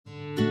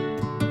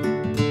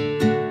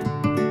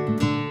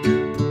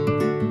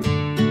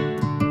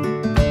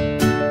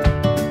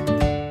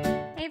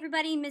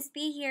Miss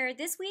B here.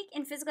 This week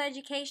in physical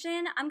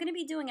education, I'm going to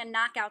be doing a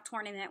knockout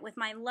tournament with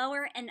my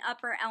lower and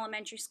upper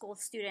elementary school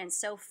students,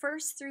 so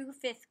 1st through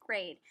 5th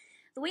grade.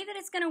 The way that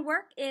it's going to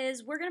work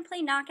is we're going to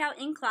play knockout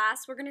in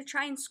class. We're going to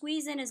try and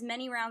squeeze in as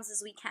many rounds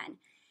as we can.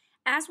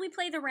 As we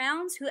play the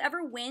rounds,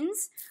 whoever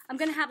wins, I'm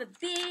going to have a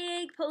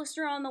big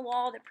poster on the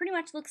wall that pretty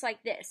much looks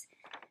like this.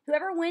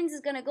 Whoever wins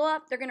is going to go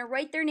up, they're going to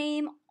write their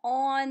name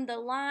on the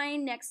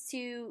line next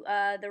to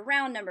the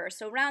round number.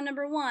 So round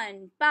number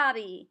 1,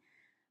 Bobby.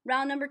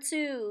 Round number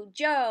 2,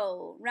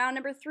 Joe. Round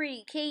number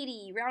 3,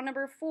 Katie. Round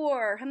number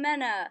 4,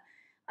 Jimena.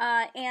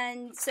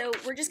 And so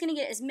we're just going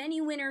to get as many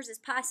winners as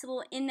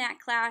possible in that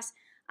class.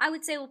 I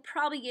would say we'll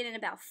probably get in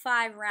about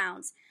 5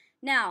 rounds.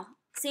 Now,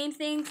 same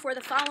thing for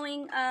the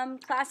following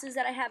classes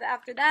that I have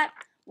after that.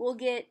 We'll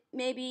get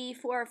maybe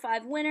 4 or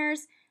 5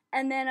 winners.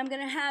 And then I'm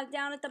going to have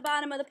down at the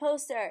bottom of the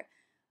poster,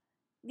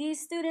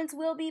 these students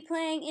will be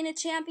playing in a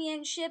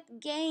championship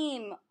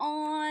game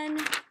on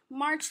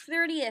March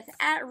 30th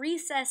at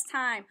recess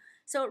time.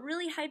 So it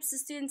really hypes the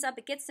students up.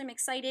 It gets them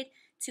excited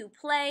to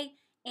play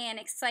and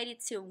excited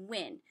to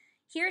win.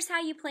 Here's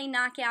how you play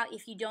knockout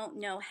if you don't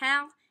know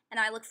how. And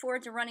I look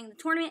forward to running the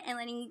tournament and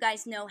letting you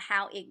guys know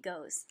how it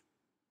goes.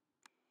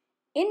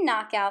 In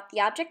knockout, the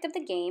object of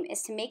the game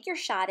is to make your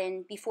shot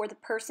in before the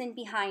person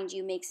behind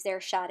you makes their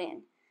shot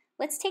in.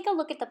 Let's take a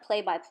look at the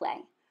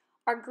play-by-play.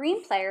 Our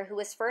green player, who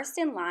was first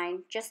in line,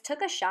 just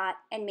took a shot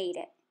and made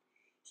it.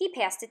 He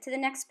passed it to the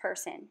next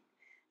person.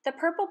 The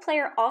purple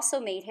player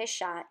also made his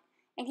shot,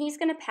 and he's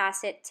going to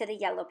pass it to the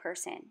yellow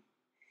person.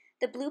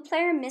 The blue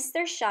player missed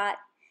their shot,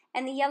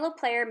 and the yellow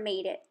player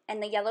made it,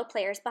 and the yellow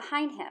player's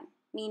behind him,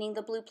 meaning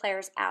the blue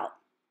player's out.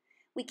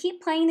 We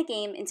keep playing the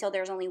game until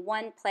there's only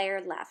one player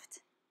left.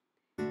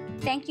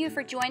 Thank you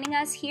for joining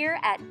us here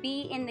at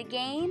Be in the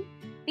Game.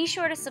 Be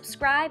sure to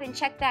subscribe and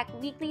check back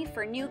weekly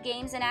for new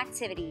games and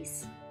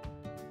activities.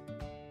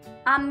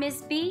 I'm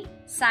Ms. B,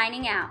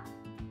 signing out.